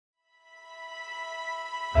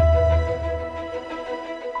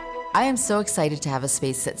I am so excited to have a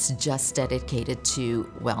space that's just dedicated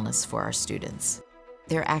to wellness for our students.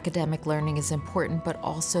 Their academic learning is important, but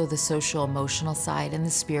also the social emotional side and the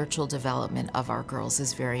spiritual development of our girls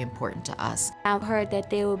is very important to us. I've heard that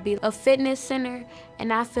there will be a fitness center,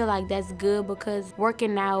 and I feel like that's good because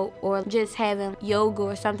working out or just having yoga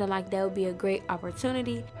or something like that would be a great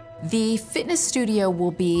opportunity. The fitness studio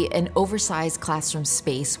will be an oversized classroom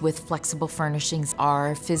space with flexible furnishings.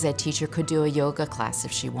 Our phys ed teacher could do a yoga class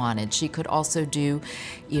if she wanted. She could also do,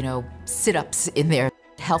 sit-ups in there.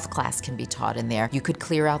 Health class can be taught in there. You could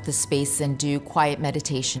clear out the space and do quiet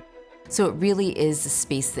meditation. So it really is a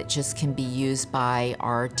space that just can be used by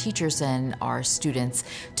our teachers and our students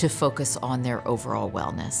to focus on their overall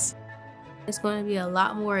wellness. It's going to be a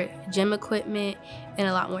lot more gym equipment and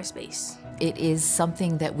a lot more space. It is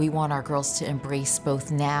something that we want our girls to embrace both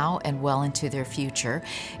now and well into their future,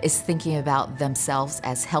 is thinking about themselves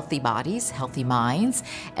as healthy bodies, healthy minds,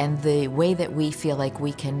 and the way that we feel like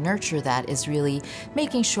we can nurture that is really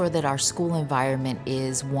making sure that our school environment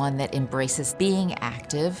is one that embraces being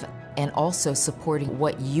active and also supporting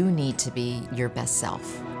what you need to be your best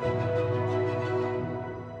self.